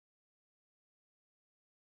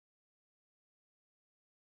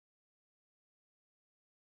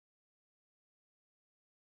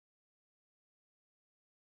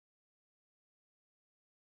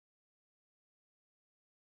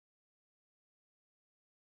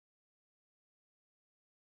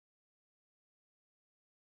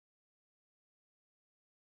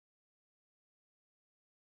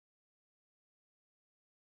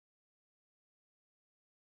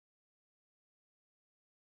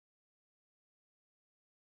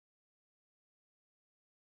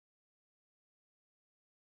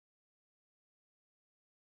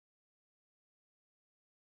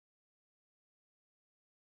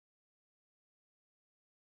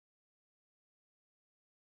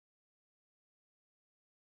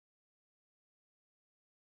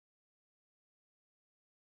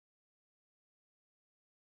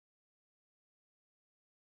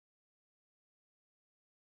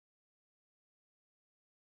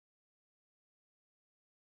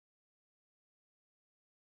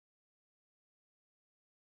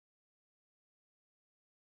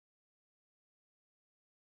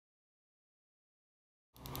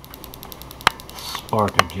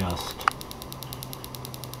spark adjust.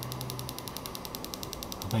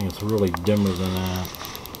 I think it's really dimmer than that,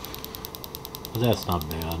 but that's not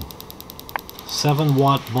bad.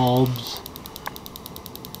 7-watt bulbs.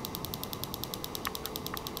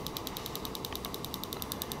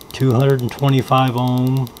 $225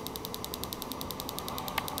 ohm.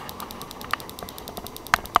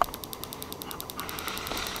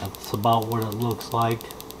 That's about what it looks like.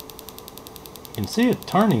 You can see it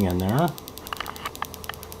turning in there.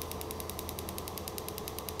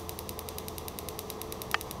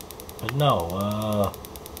 But no,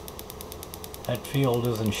 that field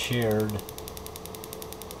isn't shared.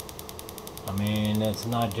 I mean, it's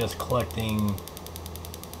not just collecting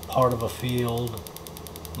part of a field.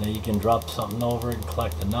 Now you can drop something over it and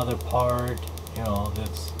collect another part. You know,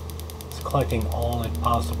 it's collecting all it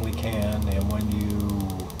possibly can, and when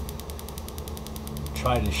you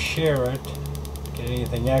try to share it, get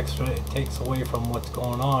anything extra, it takes away from what's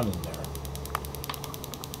going on in there.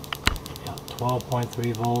 Yeah,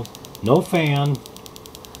 12.3 volts. No fan.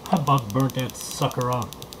 I about burnt that sucker up.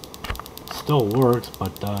 Still works,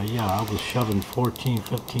 but yeah, I was shoving 14,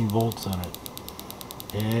 15 volts in it.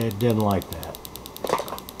 It didn't like that.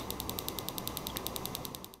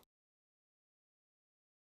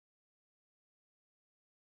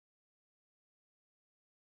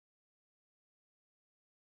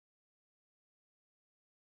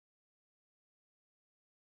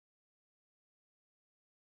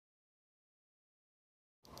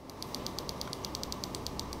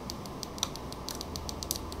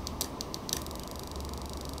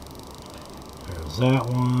 There's that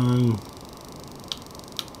one.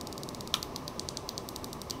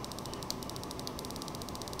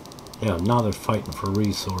 Yeah, now they're fighting for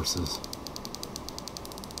resources.